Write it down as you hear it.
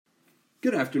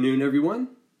Good afternoon, everyone.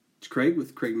 It's Craig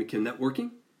with Craig McKim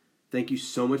Networking. Thank you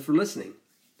so much for listening.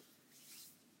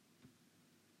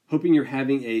 Hoping you're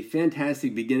having a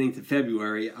fantastic beginning to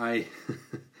February. I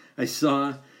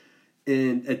saw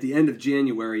at the end of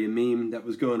January a meme that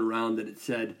was going around that it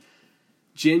said,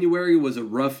 January was a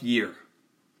rough year,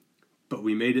 but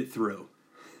we made it through.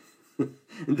 And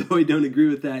though I don't agree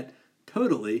with that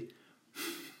totally,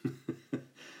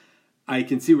 I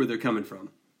can see where they're coming from.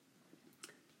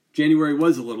 January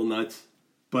was a little nuts,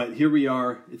 but here we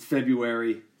are. It's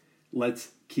February.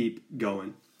 Let's keep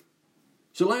going.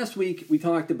 So last week we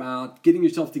talked about getting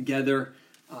yourself together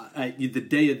at the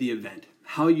day of the event,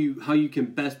 how you can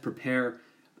best prepare,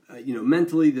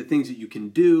 mentally, the things that you can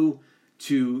do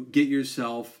to get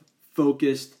yourself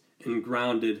focused and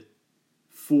grounded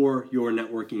for your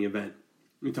networking event.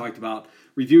 We talked about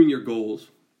reviewing your goals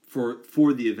for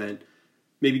the event,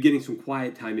 maybe getting some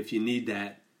quiet time if you need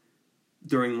that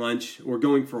during lunch, or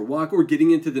going for a walk, or getting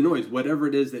into the noise, whatever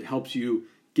it is that helps you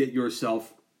get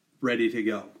yourself ready to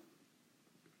go.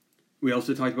 We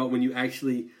also talked about when you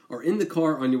actually are in the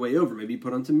car on your way over, maybe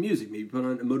put on some music, maybe put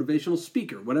on a motivational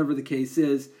speaker, whatever the case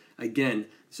is. Again,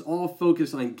 it's all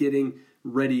focused on getting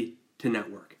ready to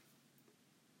network.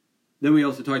 Then we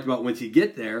also talked about once you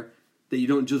get there, that you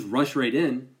don't just rush right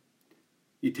in.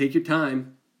 You take your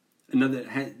time,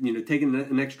 taking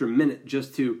an extra minute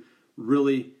just to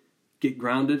really get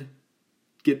grounded,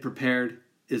 get prepared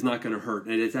is not going to hurt,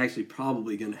 and it's actually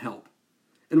probably going to help.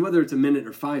 And whether it's a minute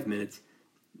or 5 minutes,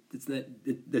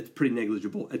 that's pretty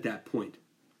negligible at that point.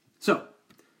 So,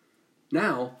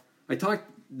 now, I talked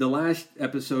the last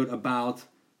episode about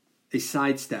a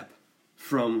sidestep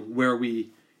from where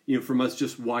from us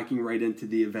just walking right into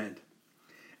the event.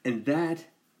 And that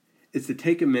is to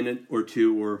take a minute or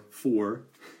two or four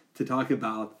to talk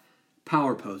about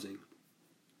power posing.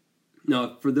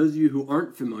 Now, for those of you who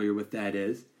aren't familiar with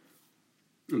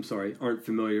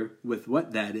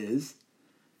what that is,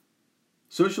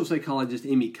 social psychologist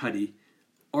Amy Cuddy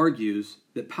argues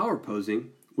that power posing,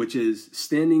 which is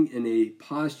standing in a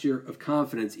posture of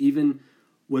confidence even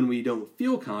when we don't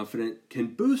feel confident,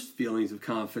 can boost feelings of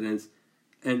confidence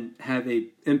and have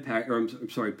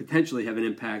potentially have an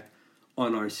impact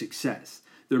on our success.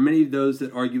 There are many of those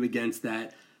that argue against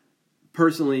that.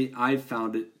 Personally, I've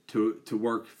found it to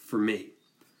work for me.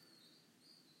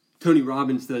 Tony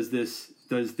Robbins has this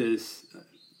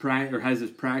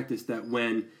practice that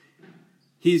when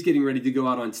he's getting ready to go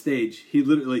out on stage,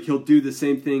 he'll do the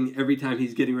same thing every time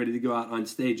he's getting ready to go out on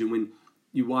stage. And when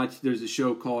you watch, there's a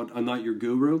show called I'm Not Your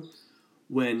Guru.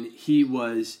 When he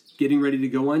was getting ready to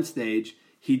go on stage,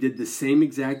 he did the same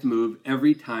exact move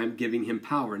every time, giving him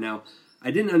power. Now,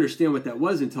 I didn't understand what that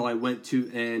was until I went to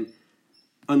an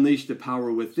Unleash the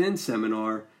Power Within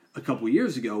seminar a couple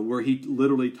years ago, where he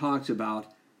literally talks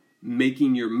about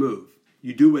making your move.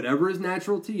 You do whatever is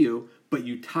natural to you, but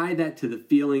you tie that to the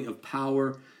feeling of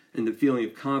power and the feeling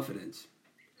of confidence.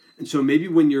 And so maybe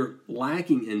when you're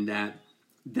lacking in that,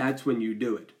 that's when you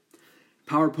do it.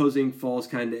 Power posing falls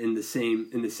kind of in the same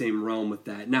realm with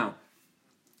that. Now,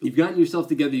 you've gotten yourself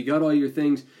together, you got all your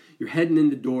things, you're heading in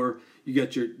the door, you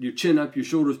got your chin up, your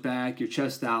shoulders back, your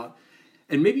chest out,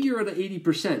 and maybe you're at an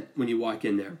 80% when you walk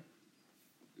in there,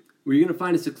 where you're going to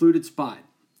find a secluded spot,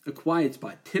 a quiet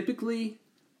spot. Typically,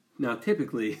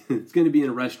 it's going to be in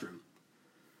a restroom.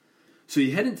 So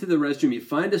you head into the restroom, you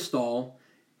find a stall,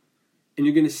 and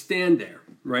you're going to stand there,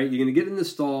 right? You're going to get in the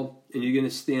stall, and you're going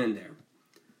to stand there.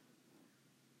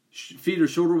 Feet are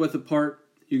shoulder width apart.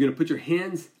 You're going to put your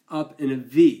hands up in a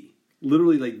V,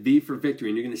 literally like V for victory,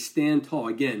 and you're going to stand tall.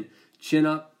 Again, chin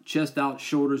up, chest out,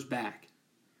 shoulders back.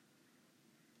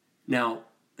 Now,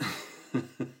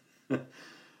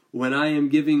 when I am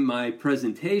giving my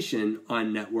presentation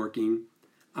on networking,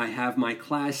 I have my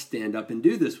class stand up and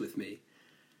do this with me.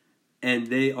 And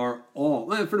they are all,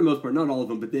 for the most part, not all of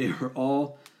them, but they are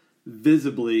all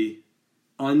visibly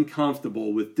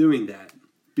uncomfortable with doing that.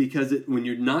 Because when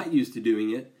you're not used to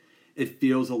doing it, it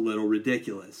feels a little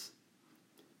ridiculous.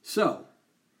 So,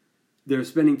 they're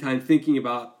spending time thinking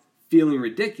about feeling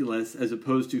ridiculous as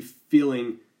opposed to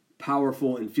feeling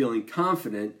powerful and feeling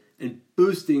confident and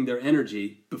boosting their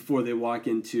energy before they walk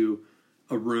into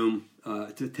a room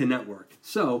to network.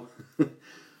 So,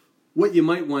 what you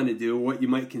might want to do, what you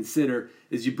might consider,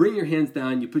 is you bring your hands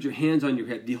down, you put your hands on your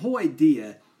hip. The whole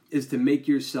idea is to make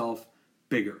yourself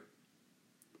bigger.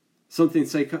 Something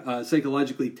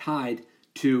psychologically tied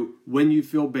to when you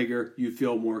feel bigger, you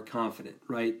feel more confident,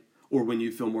 right? Or when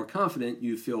you feel more confident,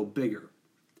 you feel bigger.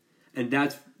 And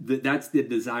that's the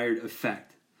desired effect.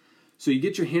 So you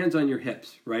get your hands on your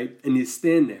hips, right? And you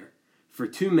stand there for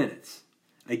 2 minutes.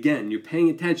 Again, you're paying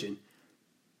attention.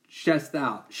 chest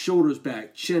out, shoulders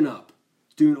back, chin up,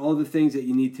 doing all the things that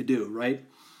you need to do, right?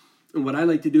 And what I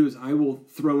like to do is I will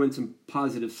throw in some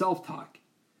positive self-talk.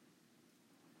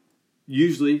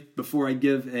 Usually, before I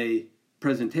give a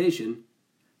presentation,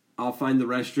 I'll find the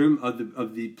restroom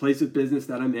of the place of business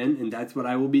that I'm in, and that's what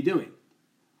I will be doing.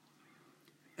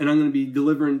 And I'm going to be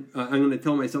delivering. I'm going to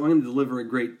tell myself I'm going to deliver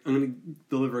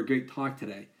a great talk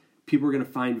today. People are going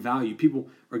to find value. People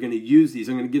are going to use these.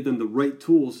 I'm going to give them the right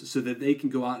tools so that they can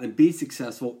go out and be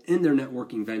successful in their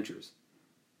networking ventures.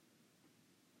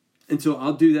 And so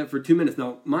I'll do that for 2 minutes.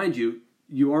 Now, mind you,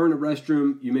 you are in a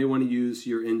restroom. You may want to use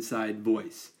your inside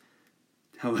voice.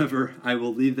 However, I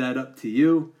will leave that up to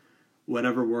you,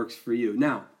 whatever works for you.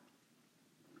 Now,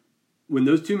 when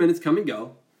those 2 minutes come and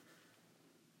go,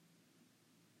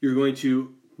 you're going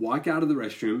to walk out of the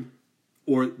restroom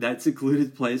or that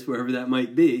secluded place, wherever that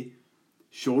might be,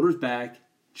 shoulders back,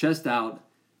 chest out,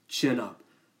 chin up.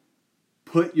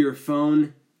 Put your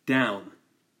phone down.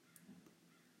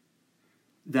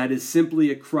 That is simply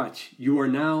a crutch. You are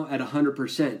now at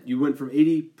 100%. You went from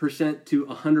 80% to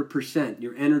 100%.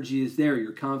 Your energy is there.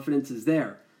 Your confidence is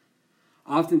there.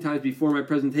 Oftentimes before my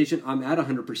presentation, I'm at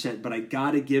 100%, but I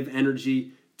got to give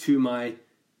energy to my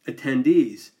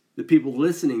attendees, the people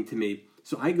listening to me.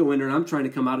 So I go in there and I'm trying to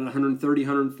come out at 130,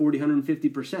 140,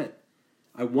 150%.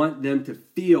 I want them to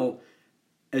feel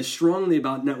as strongly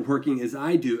about networking as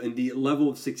I do and the level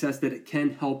of success that it can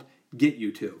help get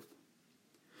you to.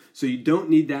 So you don't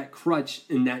need that crutch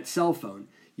in that cell phone.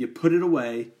 You put it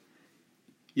away.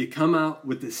 You come out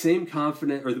with the same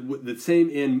confidence or the same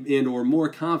and or more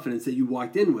confidence that you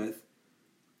walked in with.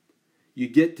 You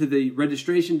get to the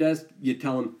registration desk. You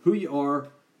tell them who you are,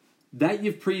 that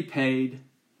you've prepaid,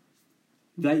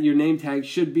 that your name tag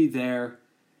should be there.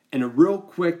 And a real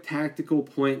quick tactical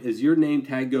point is your name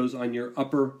tag goes on your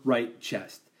upper right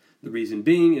chest. The reason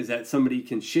being is that somebody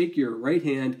can shake your right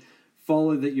hand,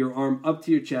 follow your arm up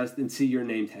to your chest, and see your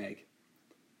name tag.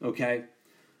 Okay?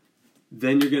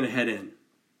 Then you're going to head in.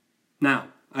 Now,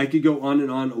 I could go on and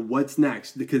on what's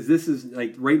next because this is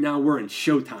like right now we're in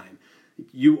showtime.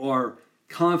 You are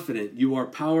confident. You are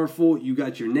powerful. You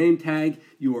got your name tag.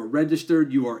 You are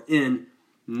registered. You are in.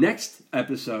 Next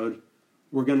episode,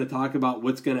 we're going to talk about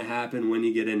what's going to happen when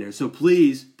you get in there. So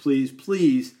please, please,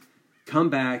 please come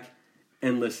back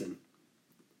and listen.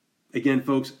 Again,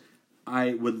 folks,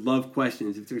 I would love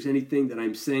questions. If there's anything that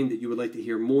I'm saying that you would like to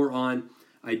hear more on,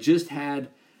 I just had,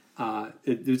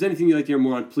 if there's anything you'd like to hear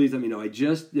more on, please let me know. I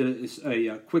just did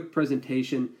a quick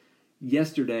presentation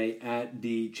yesterday at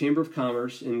the Chamber of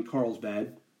Commerce in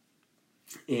Carlsbad,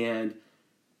 and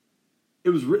it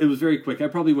was very quick. I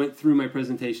probably went through my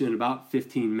presentation in about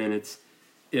 15 minutes,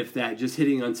 if that, just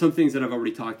hitting on some things that I've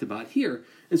already talked about here.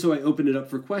 And so I opened it up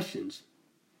for questions.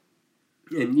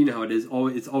 And you know how it is.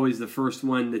 It's always the first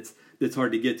one that's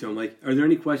hard to get to. I'm like, are there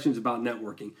any questions about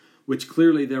networking? Which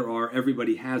clearly there are.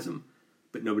 Everybody has them.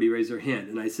 But nobody raised their hand.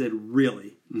 And I said,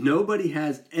 really? Nobody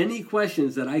has any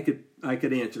questions that I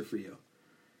could answer for you.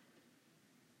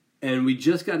 And we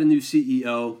just got a new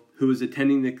CEO who was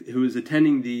attending the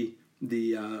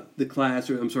class,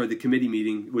 or I'm sorry, the committee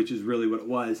meeting, which is really what it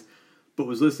was, but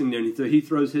was listening there. And so he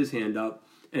throws his hand up,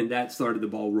 and that started the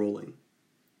ball rolling.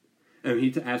 And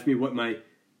he asked me what my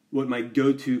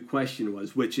go-to question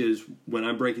was, which is when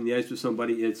I'm breaking the ice with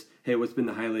somebody, it's, hey, what's been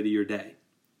the highlight of your day?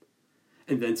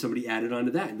 And then somebody added on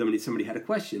to that. Then somebody had a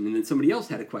question, and then somebody else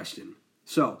had a question.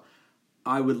 So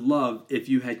I would love if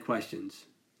you had questions.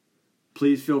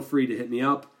 Please feel free to hit me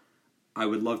up. I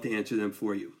would love to answer them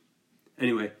for you.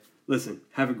 Anyway, listen,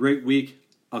 have a great week.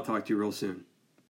 I'll talk to you real soon.